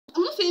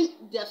mean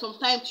there are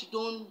sometimes you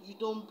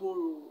don't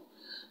borrow.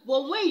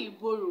 But when you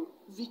borrow,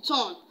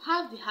 return.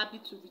 Have the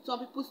habit to return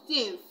people's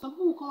things. Some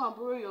people will come and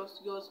borrow your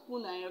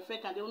spoon and your fork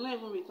and they will not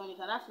even return it,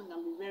 and that thing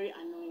can be very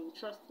annoying,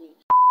 trust me.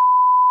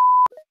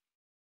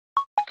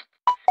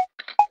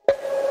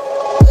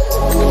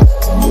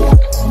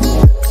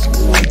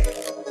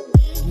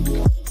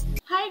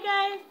 Hi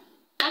guys,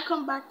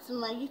 welcome back to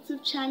my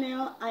YouTube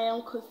channel. I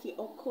am Kosi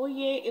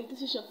Okoye. If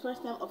this is your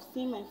first time of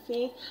seeing my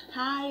face,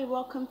 hi,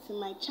 welcome to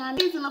my channel.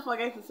 Please do not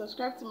forget to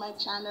subscribe to my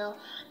channel.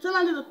 Turn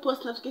on the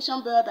post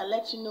notification bell that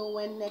lets you know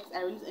when next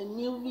I release a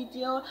new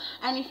video.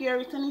 And if you're a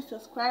returning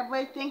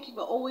subscriber, thank you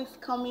for always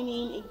coming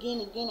in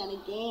again and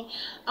again.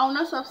 I will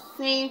not stop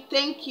saying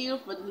thank you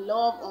for the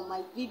love on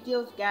my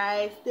videos,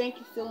 guys. Thank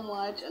you so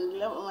much on the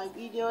love on my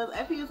videos.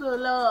 I feel so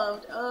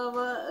loved.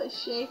 Oh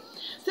shit.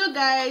 So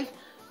guys,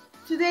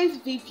 today's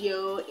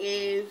video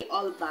is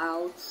all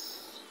about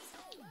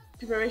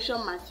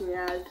preparation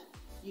materials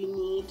you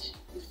need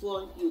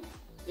before you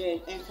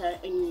enter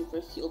any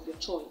university of your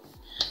choice.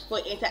 For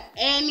enter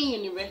any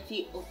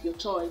university of your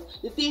choice,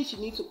 the things you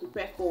need to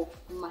prepare for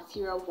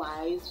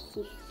material-wise,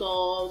 food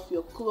stuff,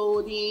 your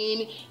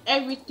clothing,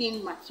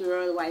 everything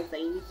material-wise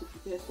that you need to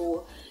prepare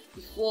for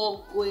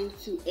before going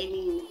to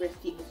any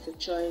university of your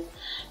choice.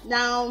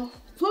 Now,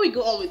 before we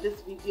go on with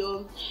this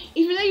video,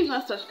 if you know you've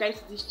not subscribed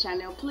to this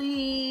channel,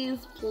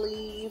 please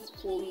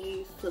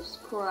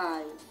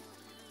subscribe.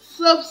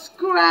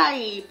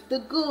 The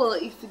goal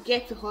is to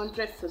get to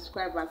 100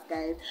 subscribers,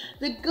 guys.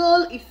 The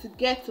goal is to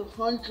get to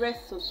 100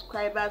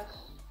 subscribers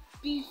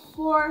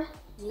before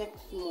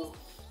next month.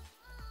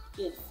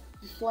 Yes,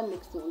 before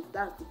next month.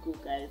 That's the goal,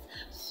 guys.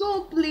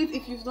 So please,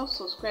 if you've not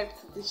subscribed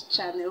to this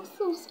channel,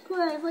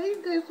 subscribe. Are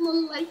you guys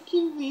not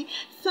liking me?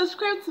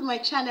 Subscribe to my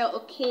channel,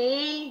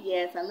 okay?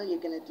 Yes, I know you're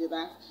gonna do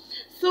that.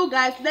 So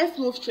guys, let's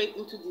move straight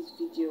into this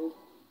video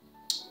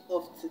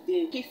of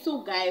today. Okay,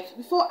 so guys,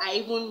 before I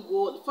even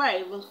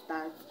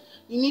start,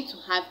 you need to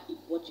have a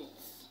budget.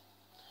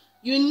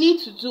 You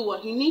need to do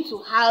what? You need to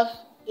have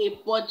a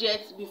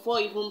budget before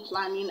even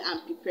planning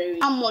and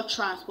preparing. How much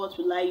transport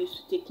will I use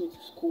to take me to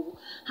school?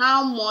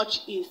 How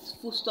much is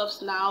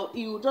foodstuffs now?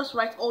 You just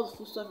write all the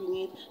foodstuff you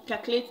need,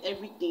 calculate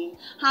everything.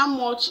 How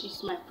much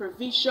is my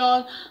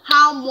provision?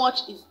 How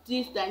much is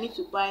this that I need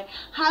to buy?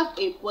 Have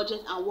a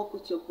budget and work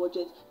with your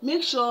budget.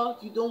 Make sure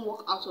you don't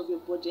work out of your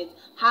budget.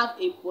 Have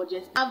a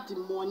budget. Have the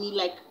money,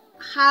 like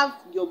have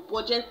your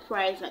budget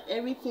price and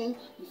everything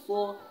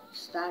before you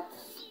start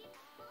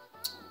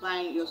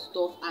buying your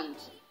stuff and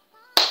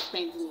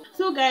spending.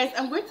 So guys,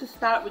 I'm going to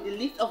start with the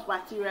list of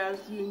materials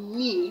you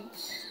need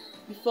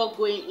before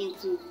going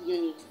into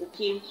uni.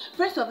 Okay,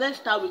 first of all, let's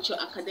start with your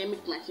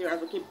academic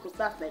materials, okay, because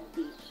that's like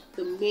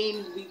the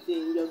main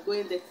reason you're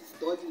going there to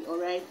study. All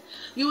right,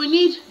 you will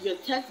need your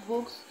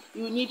textbooks,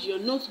 you will need your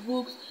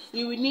notebooks,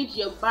 you will need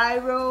your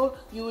biro,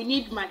 you will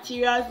need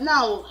materials.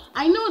 Now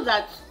I know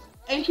that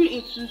entering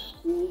into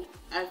school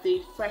as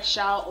a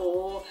fresher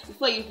or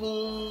before you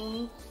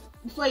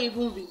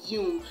even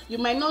resume, you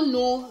might not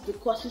know the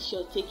courses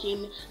you're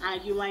taking,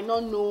 and you might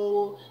not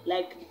know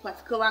like the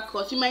particular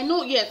course. You might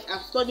know, yes,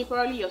 I'm studying,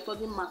 probably you're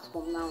studying mass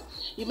comm now.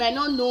 You might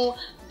not know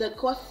the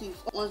courses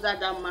under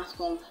that mass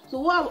comm. So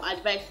what I would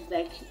advise is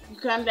like you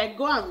can like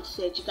go and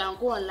research. You can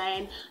go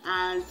online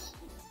and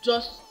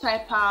just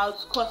type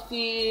out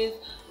courses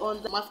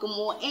on the mass comm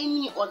or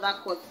any other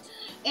course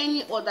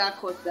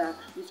that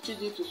you've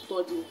chosen to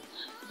study.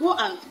 Go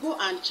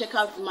and check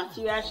out the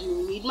materials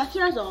you need.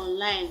 Materials are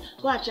online.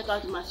 Go and check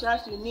out the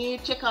materials you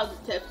need, check out the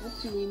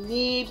textbooks you will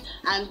need,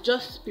 and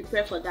just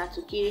prepare for that.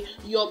 Okay,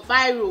 your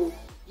biro,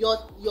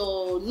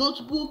 your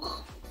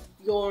notebook,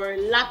 your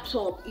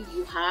laptop if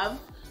you have,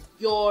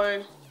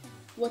 your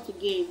what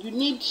again, you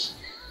need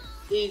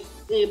is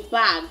a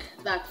bag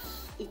that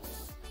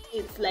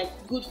it's like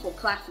good for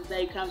classes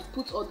that you can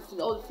put all the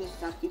things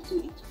can fit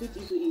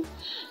into it.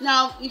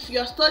 Now if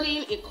you're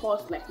studying a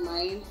course like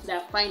mine,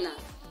 that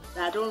finance,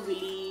 that I don't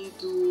really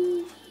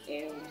do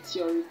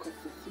theory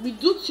courses. We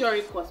do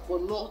theory course,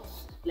 but not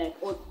like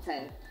all the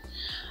time.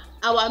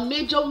 Our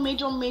major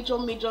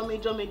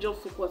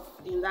focus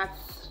in that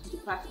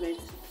department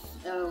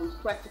is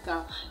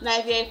practical. Now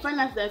if you're a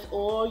finance student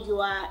or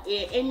you are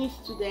any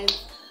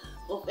student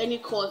of any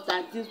course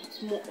that deals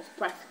with more of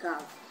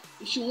practicals,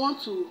 you should want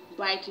to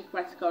buy the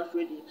practicals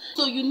ready.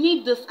 So you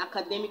need these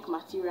academic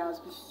materials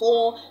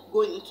before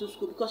going into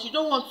school, because you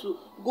don't want to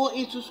go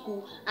into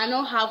school and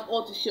not have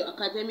all these your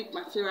academic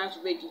materials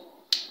ready.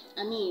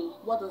 I mean,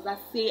 what does that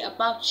say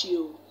about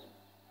you?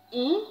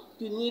 You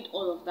need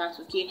all of that,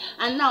 okay?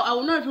 And now I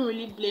will not even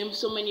really blame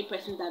so many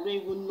persons that don't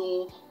even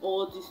know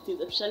all these things,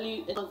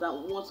 especially those that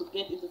want to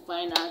get into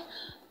finance,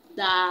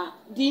 that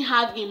didn't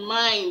have in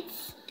mind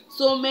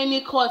so many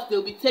courses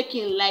they'll be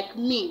taking, like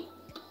me.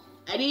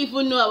 I didn't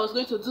even know I was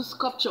going to do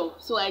sculpture,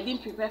 so I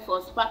didn't prepare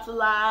for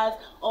spatulas,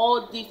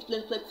 all these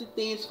plenty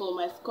things for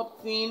my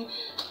sculpting.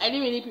 I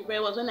didn't really prepare.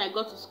 It was when I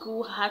got to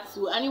school, I had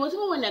to, and it was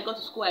even when I got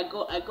to school, I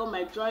got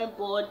my drawing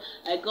board,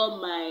 I got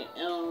my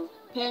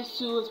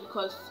pencils,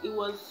 because it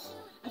was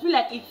I feel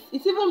like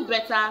it's even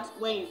better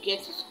when you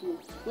get to school,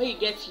 when you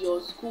get to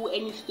your school,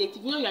 any state.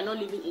 If you know you're not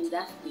living in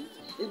that state,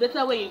 it's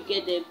better when you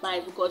get there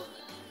by, because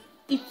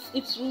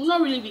it's will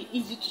not really be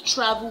easy to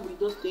travel with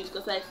those things.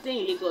 Because I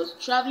stay in Lagos,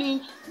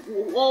 traveling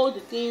all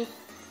the things,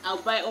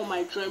 I'll buy all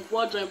my drawing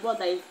board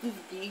that is this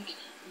big,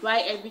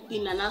 buy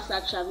everything, and now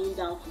start traveling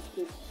down to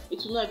school.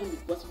 It will not even be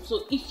possible.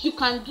 So if you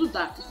can do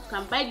that, if you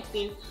can buy the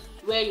things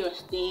where you're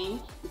staying,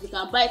 if you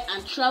can buy it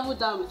and travel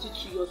down with it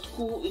to your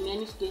school in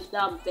any state,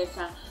 that would be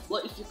better.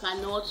 But if you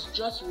cannot,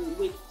 just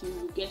wait till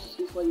you get to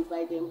school before you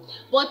buy them.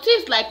 But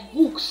things like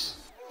books,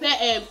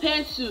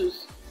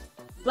 pencils,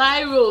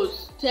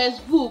 biros,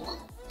 textbook,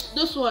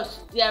 those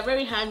ones, they are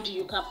very handy.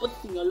 You can put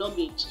it in your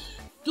luggage.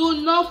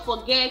 Do not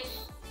forget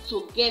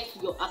to get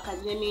your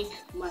academic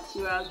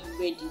materials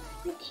ready,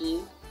 okay?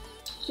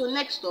 So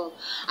next up,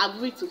 I'm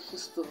going to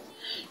foodstuff.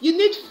 You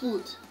need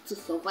food to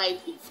survive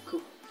in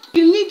school.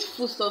 You need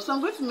foodstuffs. So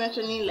I'm going to be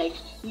mentioning like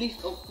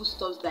list of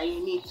foodstuffs that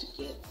you need to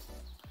get.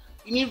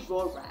 You need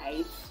raw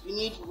rice, you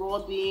need raw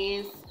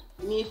beans,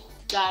 you need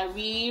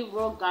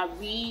raw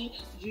gari,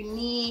 you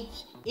need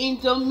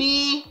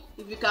indomie.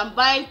 If you can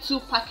buy 2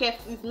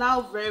 packets, it's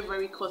now very,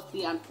 very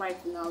costly and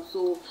pricey now.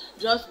 So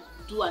just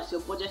do as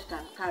your budget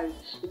can carry.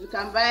 If you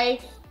can buy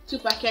 2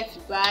 packets,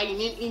 you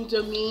need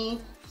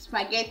indomie,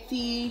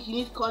 spaghetti, you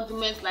need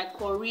condiments like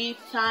curry,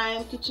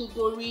 thyme, kitchen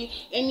glory,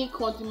 any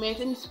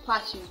condiments, any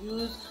spice you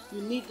use,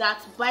 you need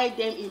that. Buy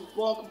them in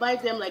bulk, buy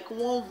them like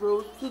 1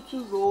 roll,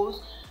 2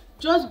 rolls.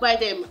 Just buy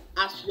them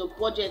as your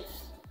budget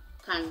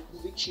can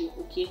reach you,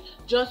 okay?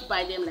 Just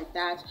buy them like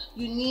that.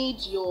 You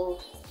need your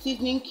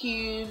seasoning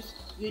cubes,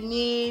 you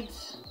need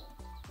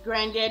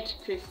grinded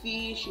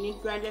crayfish, you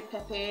need grinded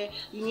pepper,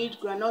 you need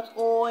groundnut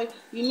oil,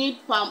 you need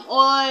palm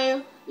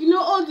oil. You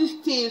know all these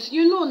things.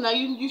 You know now.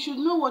 You should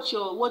know what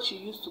you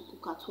used to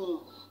cook at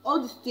home.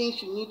 All these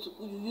things you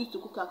used to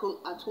cook at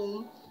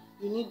home.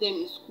 You need them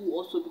in school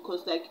also,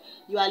 because like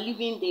you are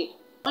living there.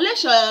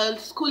 Unless you're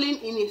schooling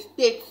in a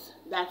state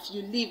that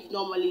you live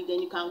normally,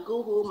 then you can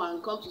go home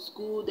and come to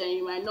school, then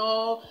you might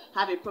not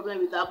have a problem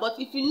with that. But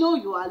if you know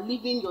you are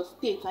leaving your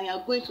state and you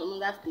are going to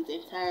another state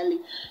entirely,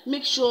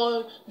 make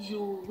sure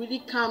you really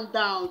calm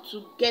down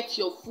to get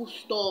your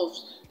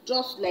foodstuffs.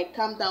 Just like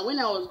calm down. When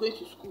I was going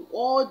to school,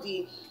 all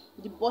the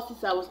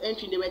buses I was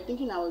entering, they were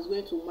thinking I was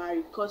going to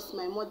marry, because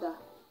my mother,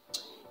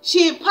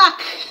 she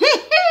packed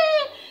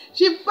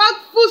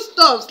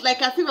foodstuffs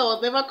like as if I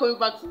was never coming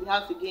back to the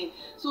house again.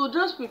 So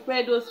just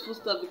prepare those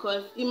foodstuffs,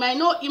 because it might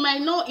not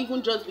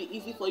even just be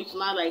easy for you to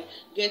now like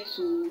get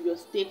to your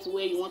state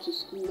where you want to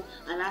school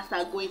and now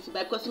start going to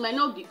buy, because you might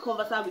not be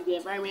conversant with the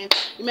environment,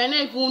 you might not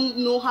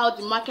even know how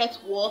the market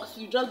works,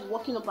 you just be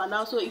walking up and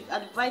down. So it's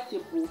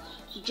advisable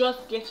to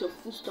just get your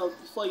foodstuffs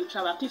before you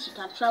travel. At least you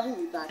can travel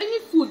with that. Any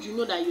food you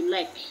know that you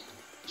like,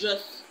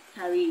 just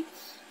carry it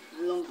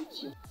along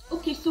with you.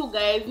 Okay, so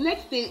guys,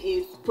 next thing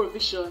is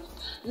provisions.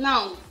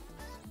 Now,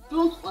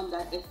 don't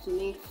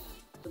underestimate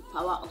the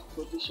power of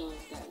provisions,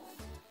 guys.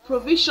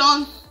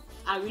 Provisions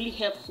are really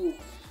helpful.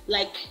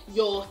 Like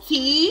your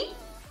tea,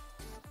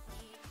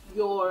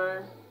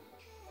 your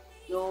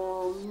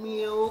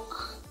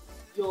milk,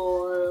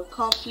 your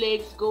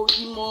cornflakes,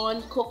 golden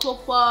morn, cocoa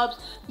pops,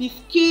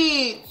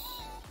 biscuits.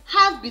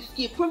 Have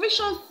biscuits.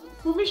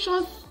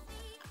 Provisions,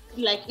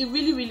 like it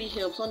really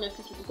helps,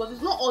 honestly, because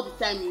it's not all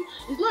the time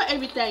it's not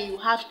every time you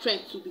have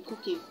strength to be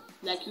cooking.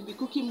 Like you'll be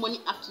cooking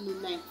morning,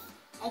 afternoon, night.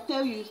 I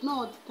tell you, it's not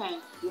all the time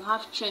you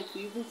have strength to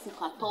even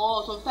cook at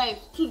all. Sometimes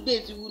 2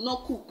 days you will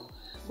not cook.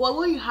 But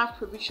when you have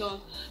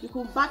provisions, you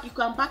can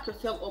back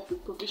yourself up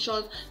with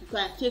provisions. You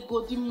can take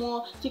golden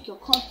morn, take your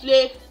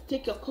cornflakes,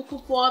 take your cocoa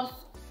pops,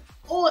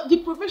 or the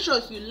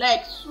provisions you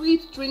like: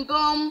 sweet, chewing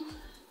gum,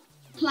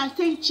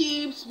 plantain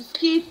chips,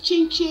 biscuits,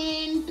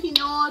 chin,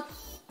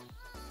 peanuts,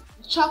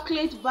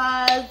 chocolate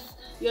bars,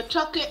 your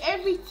chocolate,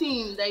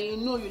 everything that you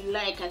know you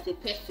like as a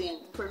person.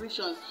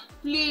 Provisions,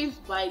 please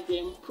buy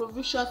them.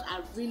 Provisions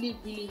are really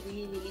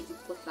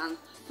important.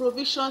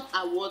 Provisions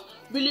are what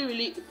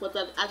really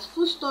important. As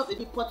foodstuff is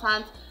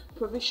important,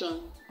 provision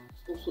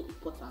is also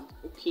important,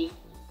 okay?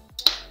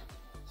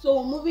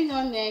 So moving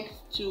on next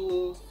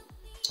to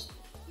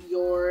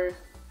your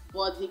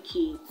body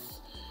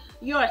kits.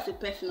 You as a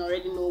person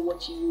already know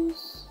what you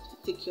use to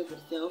take care of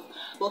yourself,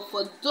 but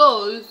for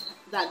those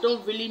that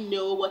don't really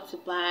know what to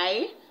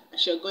buy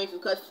as you're going to,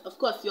 because of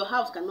course your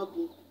house cannot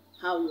be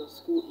how your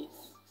school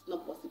is. It's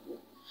not possible.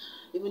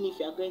 Even if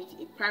you are going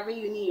to a private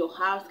uni, your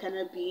house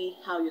cannot be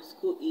how your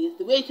school is.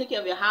 The way you take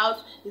care of your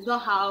house is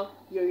not how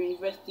your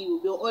university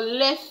will be,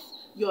 unless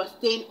you are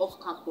staying off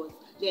campus.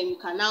 Then you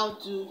can now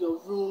do your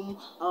room,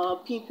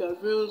 pimp your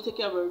room, take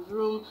care of your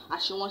room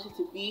as you want it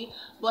to be.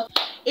 But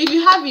if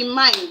you have in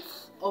mind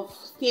of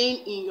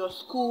staying in your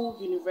school,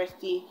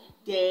 university,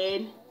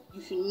 then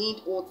you should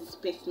need all these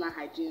personal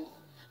hygiene,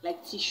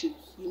 like tissues.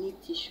 You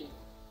need tissue.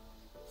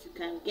 If you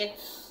can get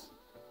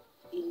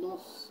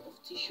enough of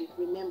tissue,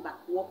 remember,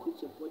 work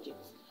with your budget.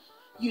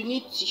 You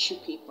need tissue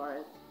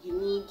paper. You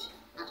need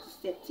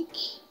antiseptic,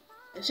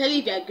 especially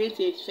if you are going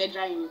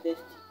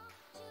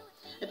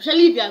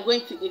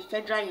to a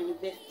federal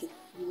university.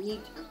 you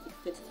need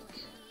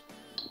antiseptic.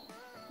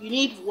 You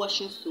need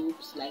washing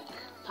soaps like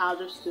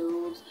powder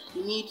soaps.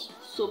 You need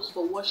soaps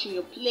for washing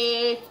your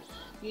plate.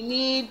 You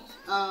need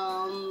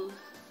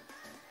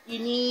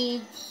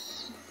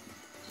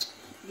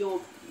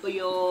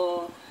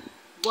your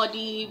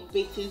body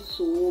bathing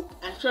soap.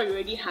 I'm sure you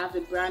already have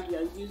a brand you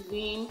are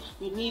using.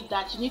 You need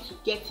that. You need to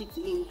get it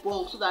in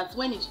bulk so that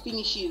when it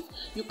finishes,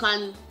 you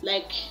can,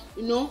 like,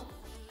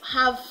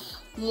 have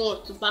more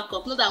to back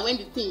up. Not that when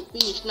the thing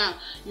finish now,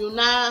 you'll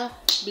now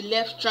be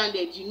left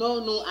stranded. You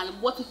don't know.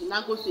 And what if you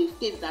now go to a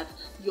state that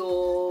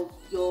your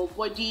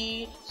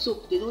body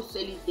soap, they don't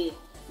sell it there?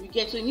 You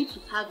get, so you need to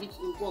have it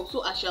in bulk.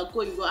 So as you are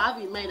going, you have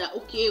in mind that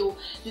okay,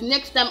 the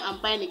next time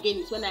I'm buying again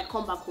is when I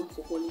come back home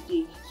for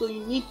holiday. So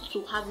you need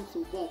to have it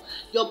in bulk.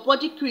 Your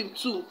body cream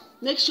too,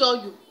 make sure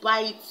you buy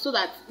it so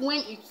that when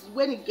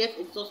it gets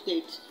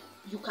exhausted,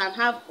 you can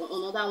have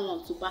another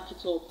one to back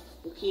it up.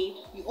 Okay,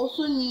 you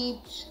also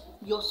need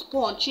your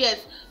sponge.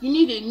 Yes, you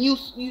need a new.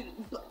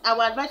 I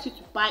would advise you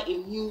to buy a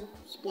new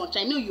sponge.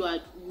 I know you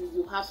have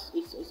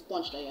a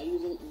sponge that you are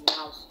using in your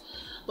house,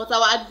 but I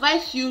will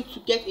advise you to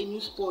get a new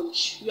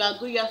sponge. You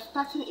are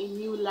starting a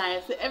new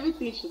life, so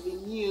everything should be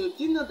new.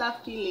 Do you know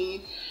that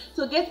feeling?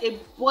 So get a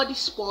body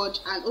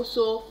sponge and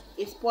also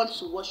a sponge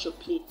to wash your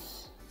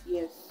plates.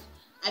 Yes,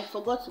 I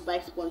forgot to buy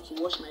sponge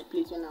to wash my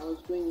plates when I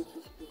was going into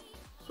school.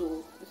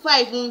 So before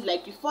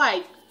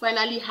I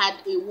finally had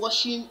a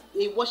washing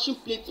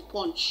plate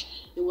sponge,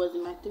 it was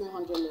in my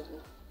 300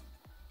 level.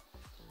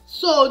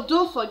 So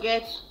don't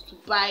forget to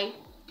buy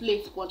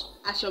plate sponge.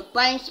 As you're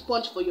buying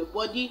sponge for your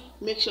body,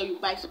 make sure you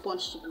buy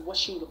sponge to be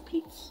washing your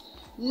plates.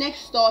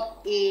 Next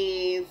up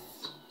is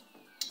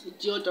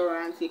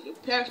deodorants, like your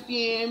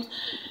perfumes.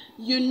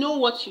 You know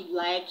what you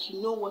like,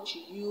 you know what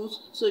you use,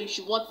 so you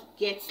should want to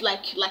get,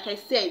 like I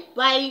said,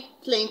 buy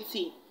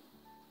plenty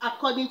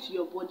according to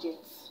your budget.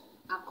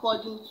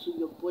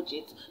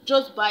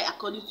 Just buy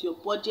according to your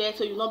budget,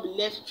 so you'll not be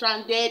left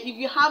stranded. If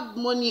you have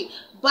money,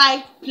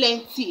 buy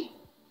plenty.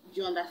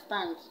 Do you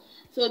understand?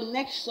 So the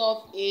next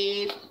stuff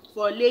is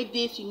for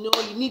ladies. You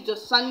need your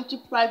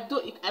sanitary pads.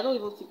 I don't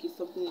even think it's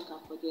something you can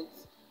forget.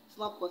 It's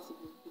not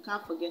possible. You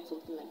can't forget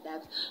something like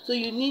that. So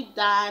you need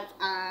that.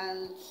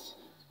 And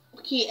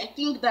okay, I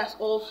think that's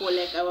all for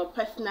like our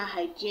personal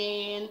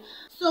hygiene.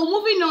 So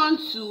moving on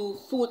to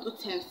food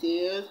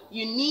utensils,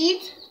 you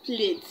need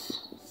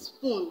plates,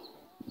 spoon,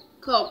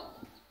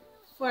 cup,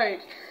 fork.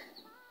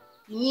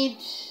 You need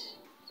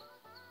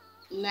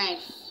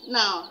knife.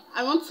 Now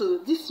I suppose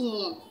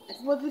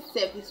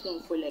save this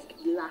one for like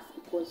the last,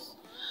 because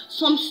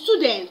some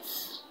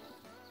students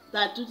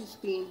that do this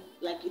thing,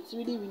 like, it's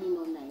really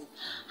not nice.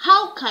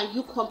 How can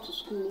you come to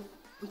school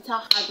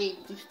without having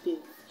these things?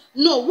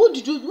 No, who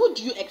do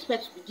you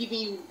expect to be giving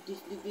you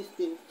these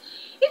things?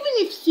 Even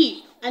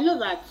if, I know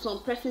that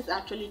some persons are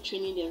actually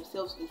training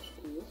themselves in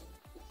school.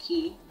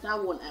 Okay,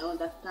 that one I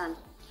understand.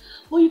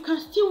 But you can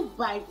still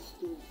buy these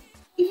things.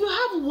 If you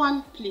have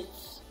one plate,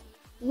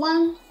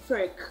 one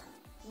fork,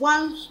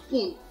 one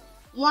spoon,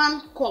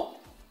 one cup,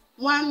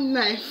 one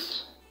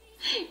knife.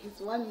 It's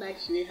one knife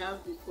we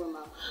have before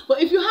now.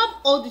 But if you have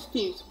all these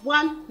things,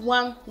 one.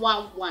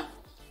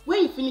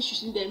 When you finish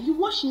using them, you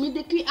wash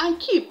immediately and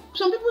keep.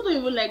 Some people don't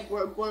even like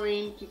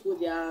borrowing people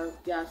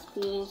their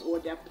spoons or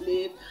their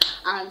plates,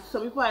 and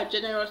some people are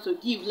generous to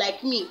give,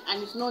 like me,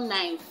 and it's not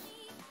nice.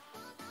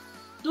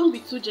 Don't be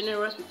too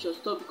generous with your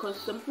stuff, because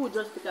some people will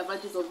just take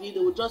advantage of you. They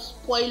will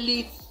just spoil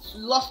it,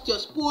 lost your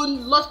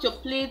spoon, lost your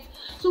plate.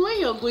 So when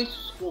you're going to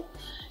school,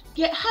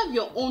 have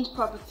your own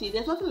property.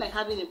 There's nothing like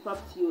having a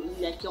property,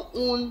 like your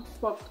own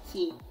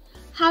property.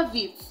 Have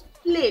it.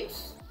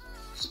 Plates,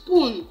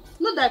 spoon.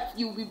 Not that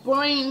you'll be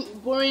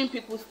borrowing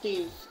people's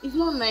things. It's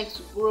not nice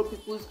to borrow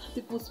people's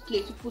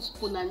plate, people's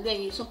spoon, and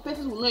then some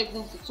persons will not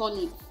even return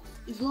it.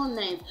 It's not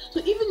nice. So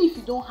even if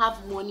you don't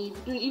have money,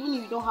 even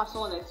if you don't have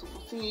someone that's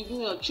supporting you, even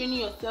if you're training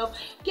yourself,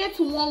 get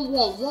one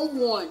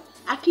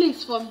at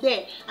least from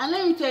there. And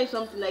let me tell you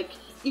something, like,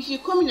 if you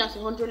come in as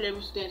 100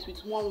 level students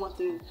with one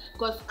thing,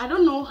 because I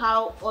don't know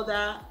how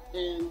other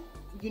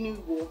uni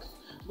works,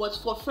 but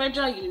for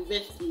Federal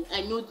University,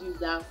 I know this,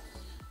 that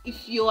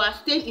if you are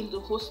staying in the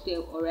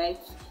hostel, alright,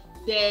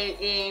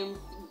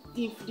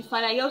 if the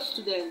final year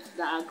students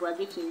that are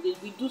graduating,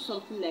 we do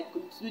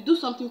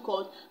something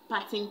called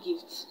parting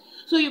gifts.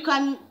 So you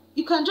can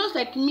just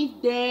like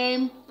meet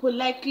them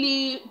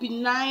politely, be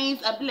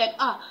nice, and be like,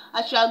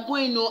 as you are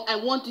going, I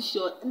want this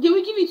shirt. They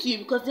will give it to you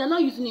because they are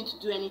not using it to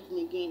do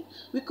anything again.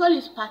 We call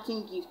it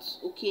parting gifts,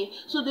 okay?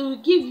 So they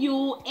will give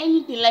you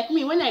anything. Like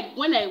me, when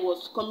I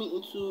was coming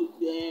into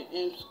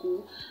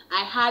school,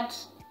 I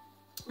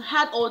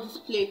had all these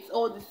plates,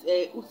 all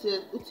these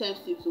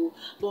utensils,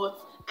 but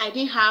I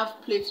didn't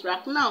have plate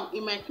rack. Now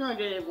in my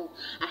 300 level,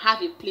 I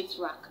have a plate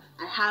rack.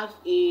 I have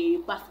a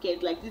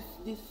basket, like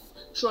this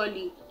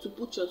trolley to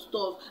put your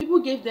stuff. People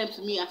gave them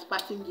to me as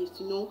parting gifts,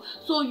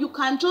 So you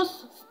can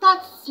just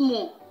start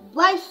small,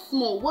 buy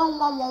small,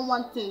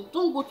 one thing.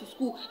 Don't go to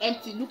school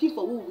empty looking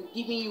for who will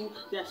be giving you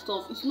their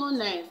stuff. It's not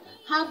nice.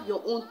 Have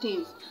your own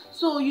things.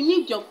 So you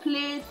need your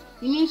plate,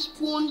 you need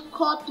spoon,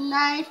 cup,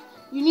 knife,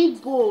 You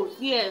need bowls.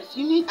 Yes,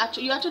 you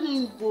actually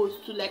need bowls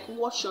to like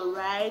wash your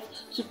rice.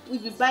 To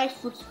if you buy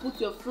fruits,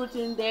 put your fruit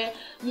in there.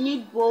 You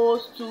need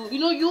bowls to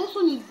you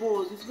also need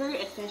bowls. It's very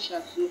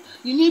essential too.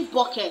 You need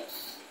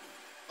buckets.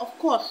 Of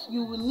course,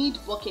 you will need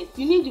buckets.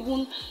 You need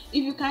even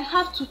if you can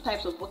have two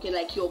types of bucket,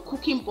 like your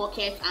cooking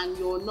bucket and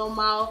your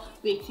normal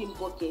bathing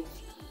bucket.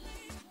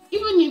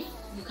 Even if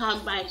you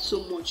can't buy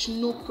so much,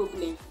 no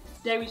problem.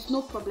 There is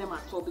no problem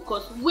at all,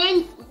 because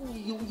when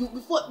you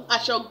before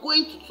as you're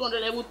going to 200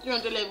 level,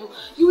 300 level,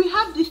 you will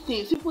have these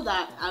things. People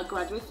that are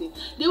graduating,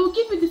 they will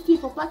give you this thing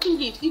for packing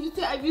gifts. If you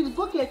say I use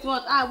bucket,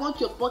 I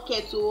want your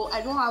bucket, so I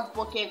don't have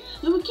bucket,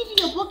 they will give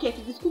you your bucket.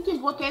 If it's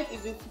cooking bucket,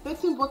 if it's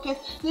bathing bucket,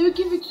 they will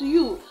give it to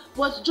you.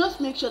 But just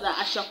make sure that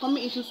as you're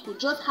coming into school,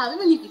 just have,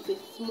 even if it's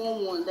a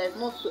small one that is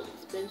not so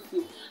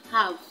expensive,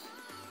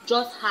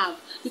 just have,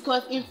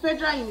 because in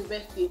federal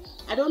university,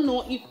 I don't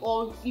know if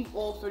all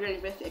federal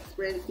university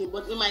experience it,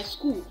 but in my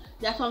school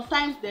there are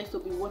sometimes there's to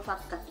be water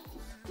scarcity,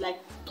 like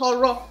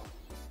thorough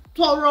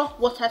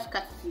water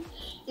scarcity.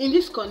 In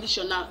this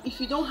condition now, if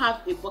you don't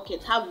have a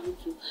bucket, how will you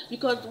do?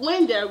 Because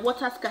when there are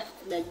water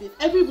scarcity like this,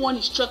 everyone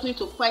is struggling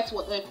to fetch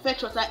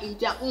water in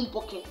their own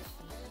buckets.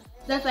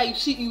 That's why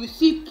you will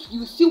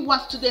see one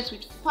student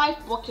with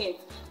 5 buckets.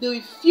 They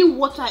will fill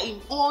water in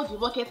all the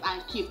buckets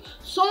and keep.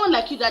 Someone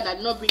like you that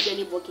did not bring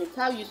any buckets,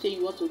 how you say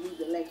you want to live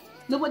your life?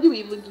 Nobody will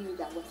even give you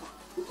that water,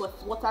 because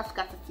water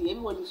scarcity,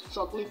 everyone is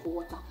struggling for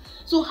water.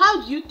 So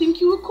how do you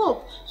think you will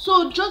cope?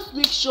 So just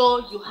make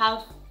sure you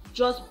have,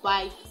 just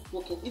buy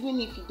buckets. Even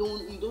if you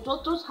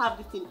don't just have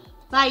this thing,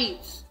 buy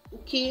it.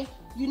 Okay,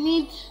 you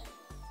need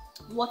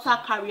water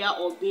carrier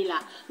or baler.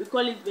 We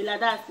call it baler.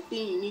 That's the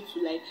thing you need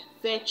to like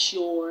fetch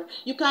your,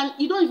 you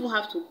don't even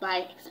have to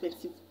buy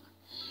expensive.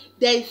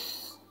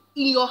 There's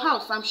in your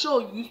house, I'm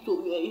sure you used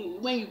to,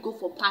 when you go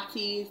for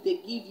parties, they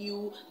give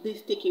you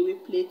this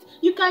takeaway plate.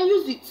 You can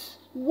use it,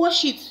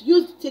 wash it,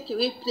 use the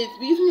takeaway plate.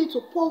 Be using it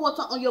to pour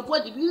water on your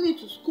body, be using it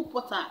to scoop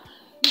water.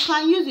 You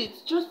can use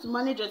it just to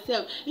manage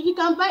yourself. If you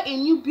can buy a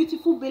new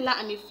beautiful baler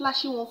and a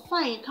flashy one,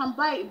 fine, you can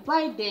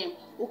buy them.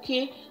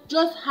 Okay,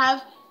 just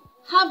have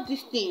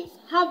these things,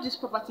 have these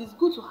properties. It's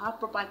good to have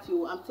property.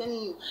 I'm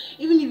telling you,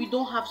 even if you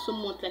don't have so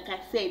much, like I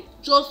said,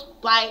 just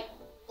buy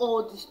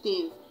all these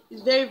things.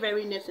 It's very,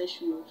 very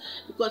necessary,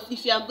 because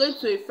if you are going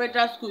to a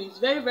federal school, it's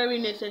very, very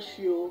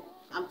necessary.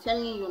 I'm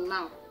telling you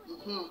now.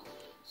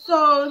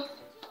 So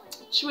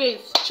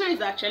trays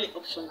are actually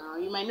optional.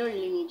 You might not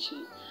really need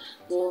trays,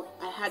 but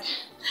I had,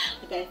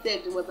 like I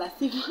said, it was as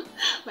if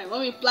my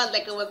mommy planned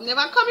like I was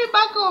never coming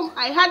back home.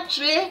 I had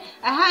tray,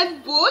 I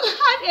had bowl,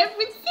 I had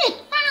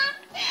everything.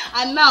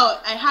 And now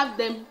I have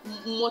them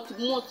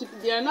multiple.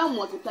 They are now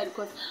multiplied,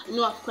 because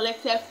I've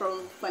collected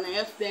from final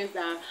year students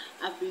that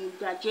have been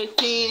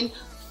graduating,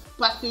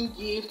 passing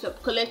gifts.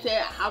 I've collected.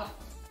 I have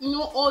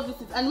all this.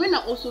 And when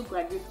I'm also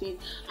graduating,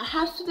 I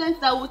have students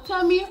that will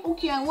tell me,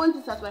 okay, I want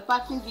this as my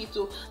passing gift,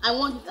 so I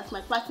want this as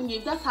my passing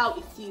gift. That's how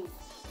it is.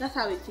 That's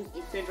how it is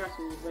in federal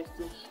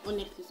university,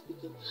 honestly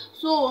speaking.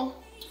 So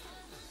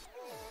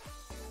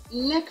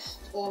next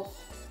off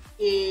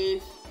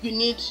is you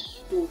need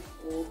stove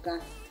or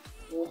gas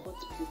or hot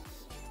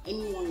plates.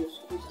 Anyone your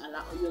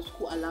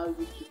school allow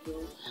you to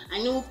do.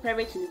 I know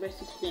private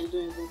university students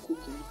don't even cook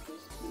in the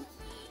first place,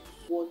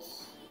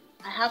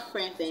 but I have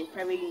friends that in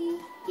private uni,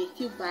 they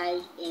still buy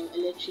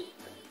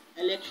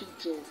electric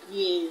job.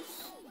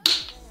 Yes,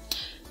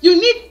 you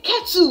need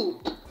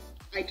kettle.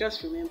 I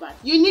just remembered,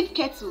 you need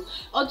kettle,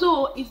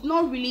 although it's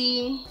not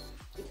really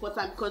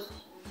important, because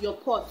your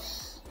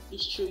pots,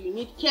 it's true, you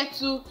need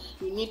kettle,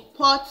 you need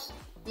pots,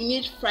 you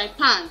need fry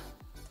pan,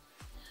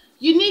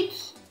 you need,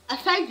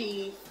 aside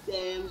the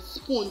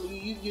spoon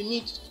you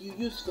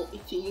use for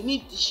eating, you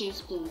need dishing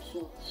spoon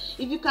too.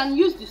 If you can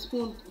use the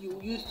spoon you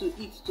use to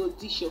eat to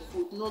dish your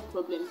food, no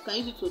problem. You can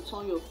use it to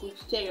turn your food,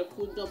 stir your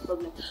food, no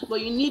problem.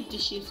 But you need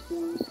dishing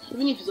spoons.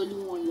 Even if it's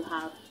only one you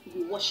have,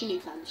 you'll be washing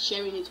it and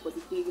sharing it for the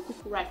day. You cook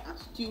rice and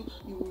stew,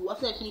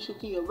 after you finish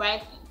cooking your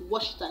rice, you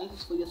wash it and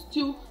use it for your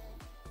stew.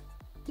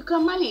 You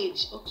can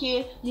manage.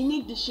 Okay, you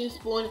need dishing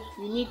spoon,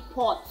 you need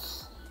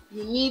pots,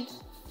 you need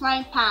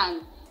frying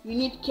pan, you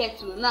need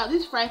kettle. Now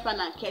this frying pan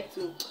and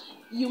kettle,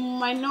 you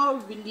might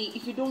not really,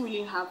 if you don't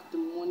really have the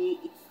money,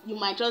 you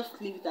might just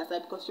leave it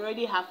aside, because you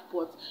already have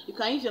pots. You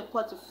can use your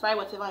pot to fry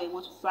whatever you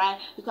want to fry.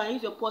 You can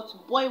use your pot to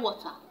boil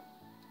water.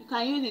 You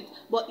can use it.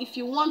 But if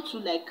you want to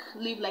like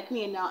live like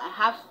me now, I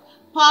have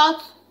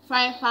pot,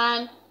 frying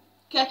pan,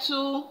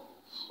 kettle,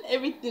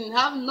 everything.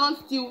 I have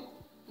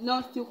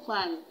non-stick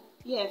pan.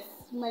 Yes,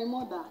 my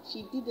mother,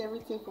 she did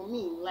everything for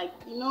me. Like,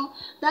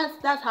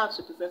 that's how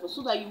to prepare for,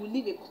 so that you will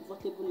live a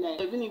comfortable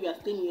life. Even if you are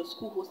staying in your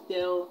school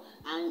hostel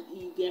and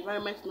the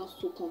environment is not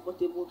so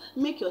comfortable,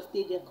 make your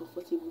stay there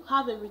comfortable.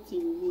 Have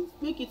everything you need.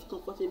 Make it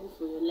comfortable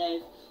for your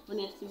life.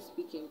 Honestly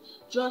speaking,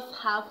 just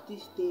have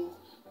these things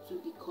to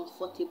be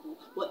comfortable.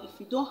 But if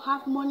you don't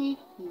have money,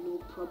 no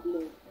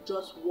problem.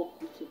 Just work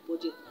with your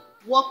budget.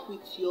 Work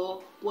with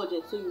your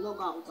budget, so you're not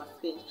going to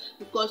overspend,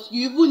 because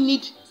you even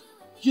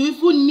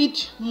need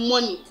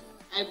money.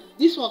 And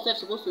this one is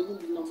supposed to even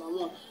be number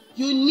one.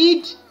 You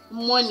need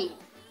money,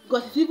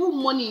 because it's even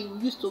money you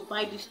use to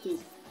buy this thing.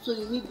 So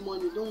you need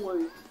money. Don't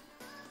worry,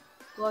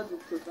 God will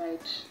provide.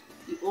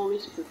 He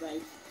always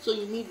provides. So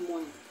you need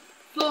money.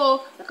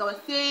 So like I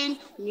was saying,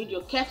 you need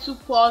your kettle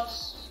pot,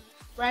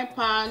 frying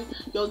pan,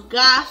 your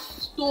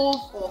gas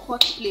stove or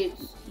hot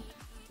plates.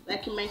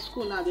 Like in my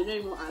school now, they don't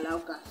even allow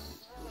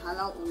gas. They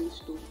allow only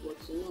stove, but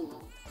you know,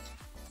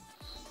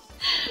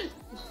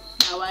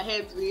 our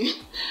heads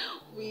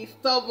we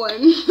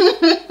stubborn.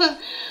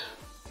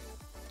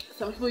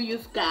 Some people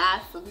use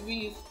gas, some people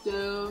use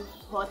stove,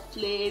 hot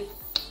plates.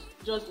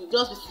 Just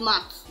be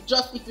smart.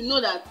 Just if you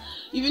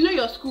know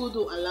your school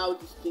don't allow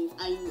these things,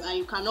 and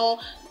you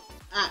cannot,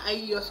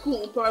 your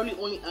school probably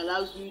only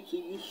allows you to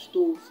use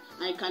stove,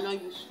 and you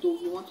cannot use stove,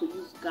 you want to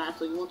use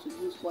gas or you want to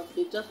use hot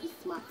plate, just be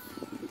smart,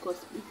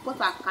 because if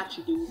potter catch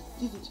you, they will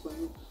seize it from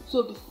you.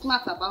 So be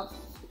smart about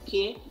it,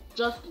 okay?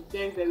 Just be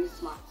very, very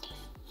smart.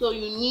 So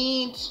you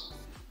need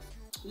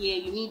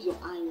your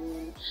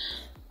iron.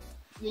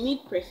 You need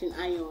pressing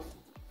iron.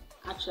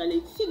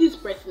 Actually, see this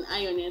pressing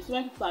iron, and so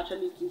when people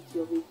actually guilty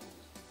of it,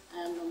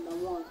 I am number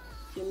one.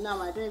 So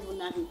now I don't even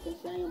have a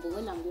pressing iron, but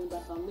when I'm going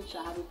back, I'll make sure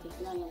I have a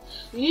pressing iron.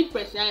 You need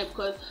pressing iron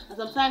because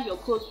sometimes your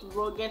clothes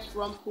get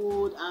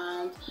rumpled,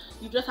 and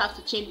you just have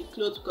to change the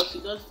clothes because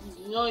you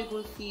don't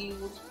even see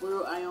who to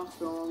borrow iron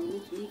from. You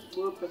need to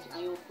borrow pressing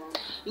iron from.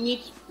 You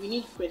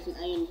need pressing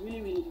iron. It's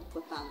really, really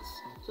important,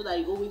 so that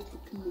you always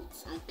look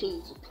neat and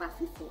clean to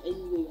classes or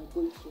anywhere you're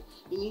going to.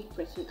 You need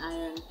pressing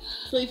iron.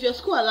 So if your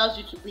school allows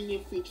you to bring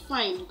in fridge,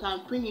 fine, you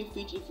can bring in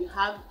fridge if you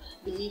have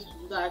the means to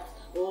do that,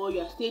 or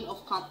you're staying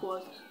off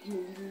campus, you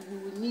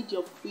will need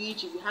your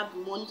fridge if you have the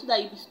money, so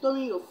that you'll be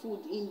storing your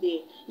food in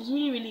there. It's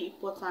really, really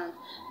important.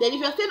 Then if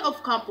you're staying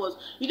off campus,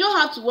 you don't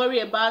have to worry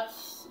about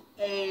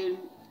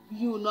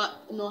you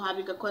not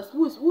having a course.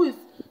 Who is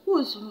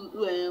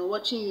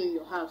watching you in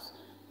your house?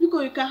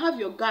 Because you can have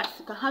your gas,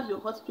 you can have your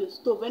hot plate,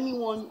 stove,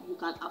 anyone you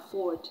can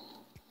afford.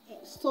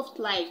 Soft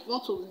life, you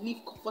want to live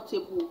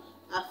comfortable,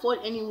 afford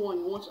anyone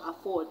you want to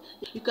afford.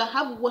 You can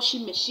have a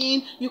washing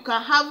machine, you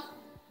can have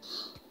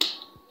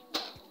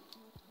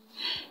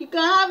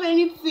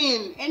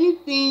anything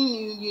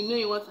you know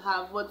you want to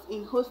have. But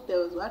in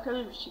hostels, we're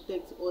actually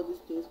restricted to all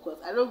these things because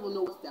I don't even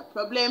know what's their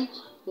problem,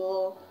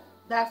 but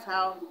that's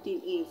how the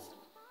thing is.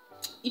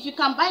 If you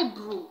can buy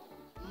broom,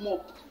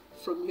 mop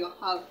from your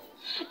house,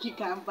 you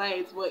can buy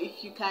it. But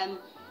if you can,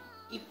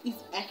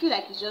 I feel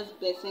like it's just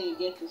best when you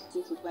get to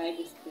school to buy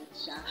this thing.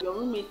 Your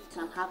roommates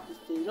can have this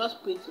thing.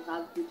 Just pray to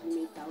have good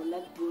roommates that will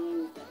like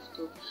borrowing it and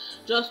stuff.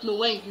 Just know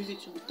when you use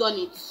it to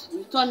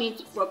return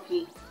it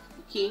properly.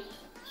 Okay.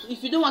 So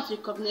if you don't want to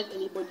inconvenience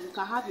anybody, you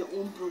can have your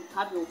own broom,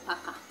 have your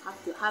packer,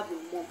 have your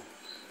mop.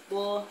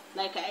 But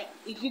like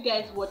if you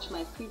guys watch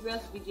my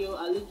previous video,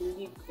 I'll leave the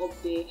link up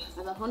there.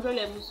 As a 100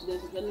 level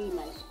student, especially in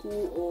my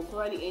school or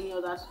probably any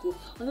other school,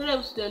 100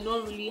 level students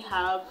don't really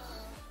have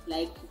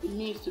like the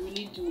means to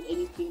really do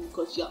anything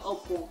because you're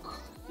up bunk.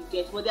 You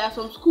get. But there are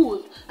some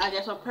schools and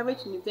there are some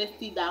private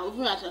universities that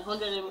even as a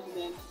 100 level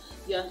students,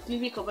 they are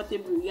living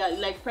comfortable. Yeah,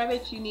 like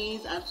private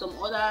unis and some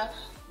other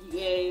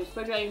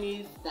federal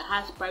unis that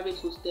has private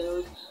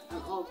hostels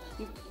and all.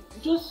 You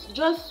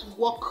just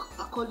work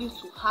according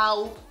to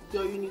how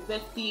your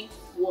university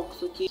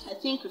works. Okay, I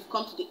think we've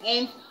come to the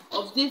end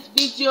of this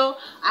video.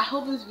 I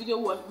hope this video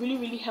was really,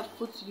 really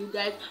helpful to you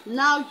guys.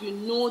 Now you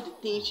know the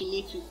things you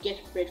need to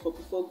get prepared for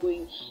before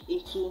going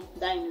into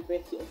that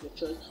university of your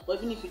choice, or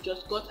even if you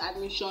just got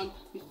admission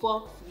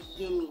before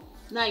resuming,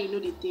 now you know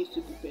the things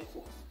to prepare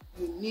for.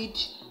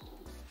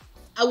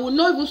 I will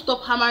not even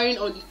stop hammering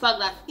on the fact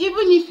that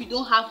even if you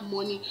don't have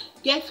money,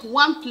 get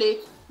one plate,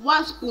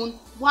 one spoon,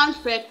 one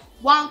fork,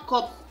 one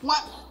cup,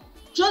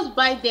 just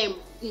buy them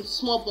in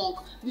small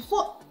bulk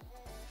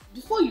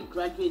before you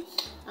graduate.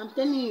 I'm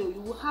telling you,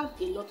 you will have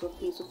a lot of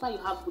things so far you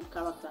have good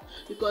character.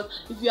 Because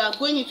if you are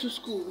going into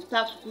school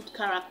without good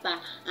character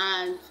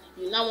and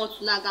you now want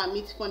to go and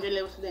meet 100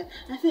 level students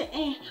and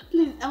say,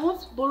 please, I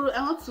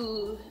want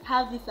to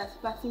have this as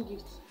passing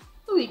gift,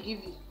 who will give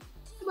you?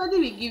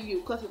 Nobody will give you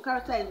because your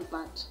character is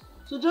bad.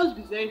 So just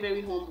be very,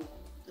 very humble,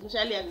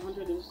 especially as a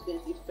 100 level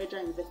students in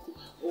federal university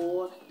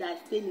or that are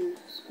staying in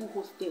school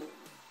hostel.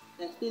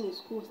 Just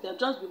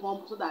be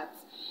humble so that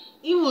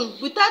even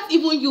without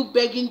even you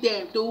begging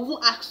them, they will even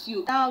ask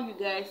you. Now you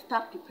guys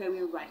start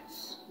preparing right.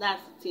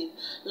 That's the thing.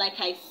 Like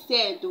I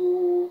said,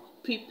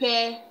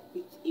 prepare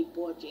with a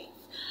budget.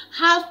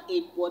 Have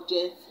a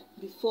budget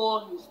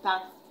before you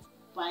start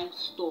buying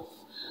stuff.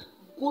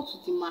 Go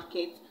to the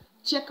market,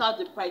 check out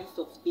the prices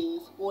of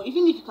things, or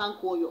even if you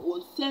can't go on your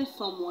own, send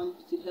someone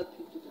to help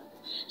you do that.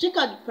 Check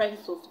out the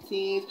prices of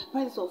things,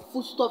 prices of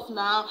food stuff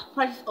now,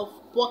 prices of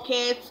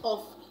buckets,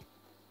 of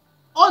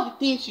all the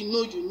things you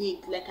know you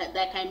need, like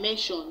I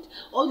mentioned,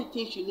 all the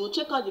things you know.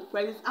 Check out the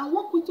prices and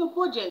work with your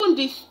budget. Even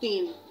this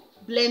thing,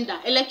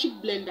 electric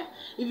blender,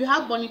 if you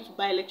have money to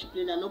buy electric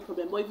blender, no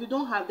problem. But if you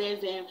don't have,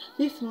 there's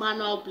this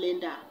manual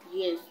blender.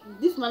 Yes,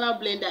 this manual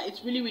blender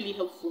is really, really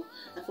helpful.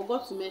 I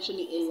forgot to mention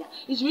it earlier.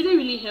 It's really,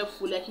 really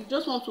helpful. Like you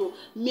just want to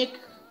make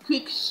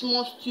quick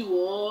small stew,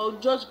 or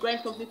just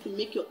grind something to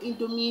make your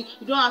indomie.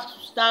 You don't have to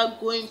start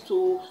going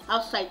to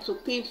outside to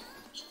pay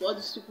for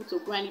these people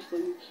to grind it for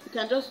you. You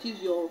can just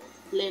use your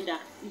blender.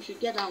 You should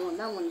get that one.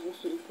 That one is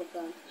also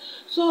important.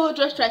 So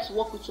just try to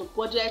work with your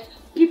budget.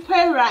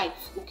 Prepare right,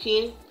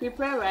 okay?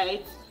 Prepare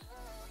right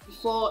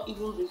before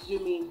even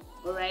resuming.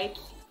 All right.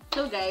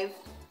 So guys,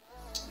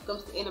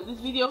 comes to the end of this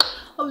video.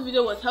 Hope this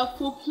video was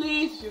helpful.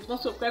 Please, if you've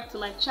not subscribed to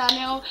my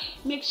channel,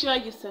 make sure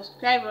you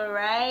subscribe,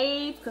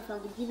 alright? Because I'll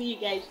be giving you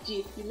guys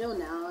gist, you know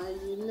now,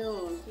 you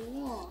know.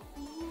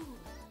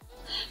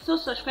 So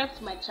subscribe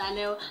to my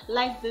channel,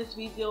 like this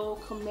video,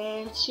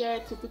 comment, share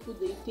it to people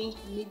that you think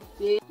need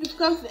this. We've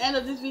come to the end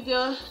of this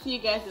video. See you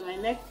guys in my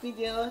next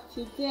video.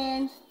 Till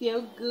then,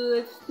 stay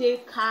good, stay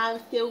calm,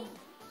 stay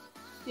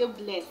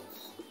blessed.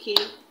 Okay?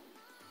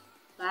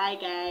 Bye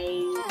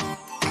guys.